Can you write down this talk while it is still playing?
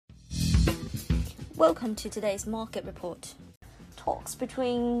Welcome to today's market report. Talks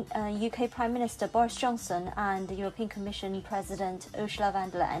between UK Prime Minister Boris Johnson and the European Commission President Ursula von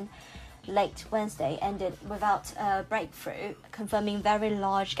der Leyen late Wednesday ended without a breakthrough, confirming very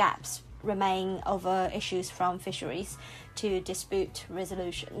large gaps remain over issues from fisheries to dispute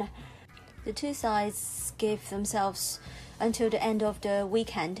resolution. The two sides gave themselves until the end of the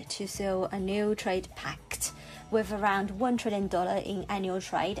weekend to seal a new trade pact with around $1 trillion in annual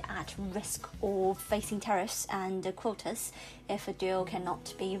trade at risk of facing tariffs and quotas if a deal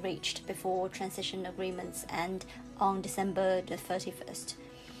cannot be reached before transition agreements end on December the 31st.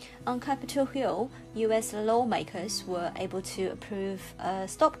 On Capitol Hill, US lawmakers were able to approve a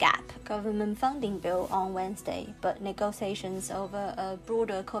stopgap government funding bill on Wednesday, but negotiations over a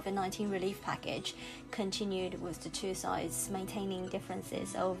broader COVID-19 relief package continued, with the two sides maintaining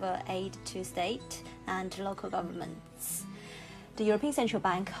differences over aid to state and local governments. The European Central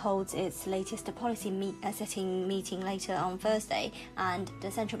Bank holds its latest policy setting meeting later on Thursday, and the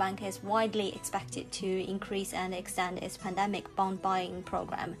central bank is widely expected to increase and extend its pandemic bond buying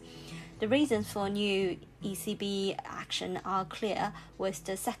program. The reasons for new ECB action are clear, with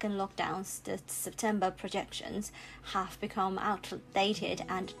the second lockdowns. The September projections have become outdated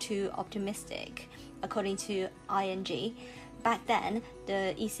and too optimistic, according to ING. Back then,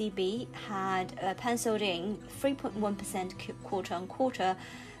 the ECB had penciled in 3.1% quarter-on-quarter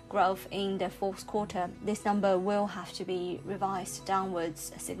growth in the fourth quarter. This number will have to be revised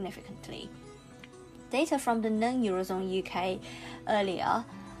downwards significantly. Data from the non-Eurozone UK earlier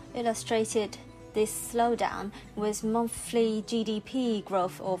illustrated this slowdown, with monthly GDP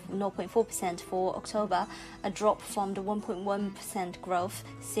growth of 0.4% for October, a drop from the 1.1% growth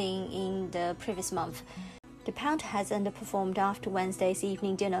seen in the previous month. The pound has underperformed after Wednesday's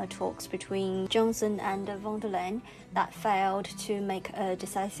evening dinner talks between Johnson and von der Leyen that failed to make a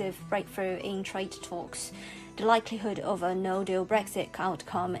decisive breakthrough in trade talks. The likelihood of a no-deal Brexit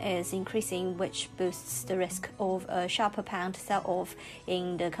outcome is increasing, which boosts the risk of a sharper pound sell-off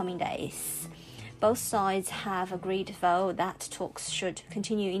in the coming days. Both sides have agreed, though, that talks should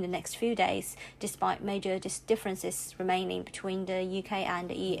continue in the next few days, despite major differences remaining between the UK and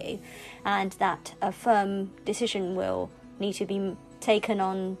the EU, and that a firm decision will need to be taken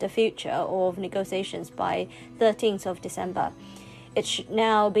on the future of negotiations by 13th of December. It should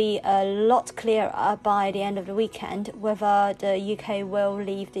now be a lot clearer by the end of the weekend whether the UK will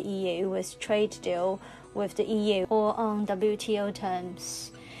leave the EU with trade deal with the EU or on WTO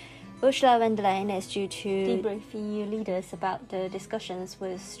terms. Ursula von der Leyen is due to debrief EU leaders about the discussions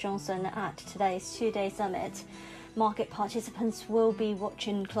with Johnson at today's two-day summit. Market participants will be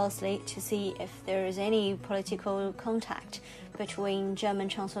watching closely to see if there is any political contact between German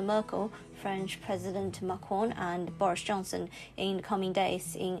Chancellor Merkel, French President Macron and Boris Johnson in the coming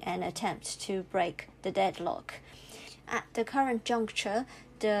days in an attempt to break the deadlock. At the current juncture,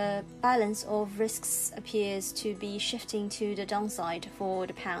 the balance of risks appears to be shifting to the downside for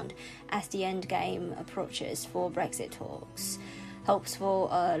the pound as the endgame approaches for Brexit talks. Hopes for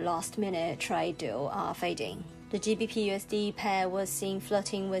a last-minute trade deal are fading. The GBP-USD pair was seen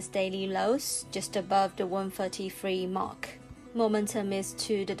flirting with daily lows just above the 133 mark. Momentum is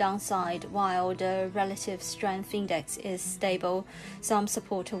to the downside, while the relative strength index is stable. Some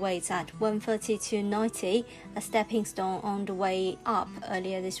support awaits at 132.90, a stepping stone on the way up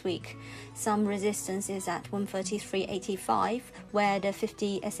earlier this week. Some resistance is at 133.85, where the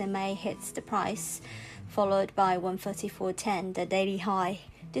 50 SMA hits the price, followed by 134.10, the daily high.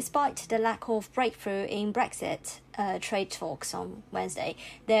 Despite the lack of breakthrough in Brexit trade talks on Wednesday,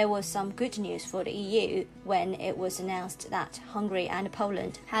 there was some good news for the EU when it was announced that Hungary and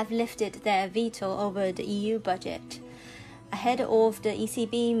Poland have lifted their veto over the EU budget. Ahead of the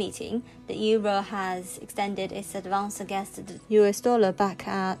ECB meeting, the euro has extended its advance against the US dollar back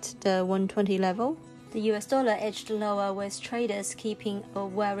at the 120 level. The US dollar edged lower, with traders keeping a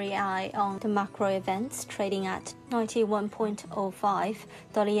wary eye on the macro events, trading at 91.05.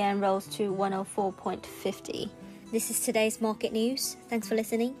 Dollar-yen rose to 104.50. This is today's market news. Thanks for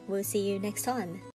listening. We'll see you next time.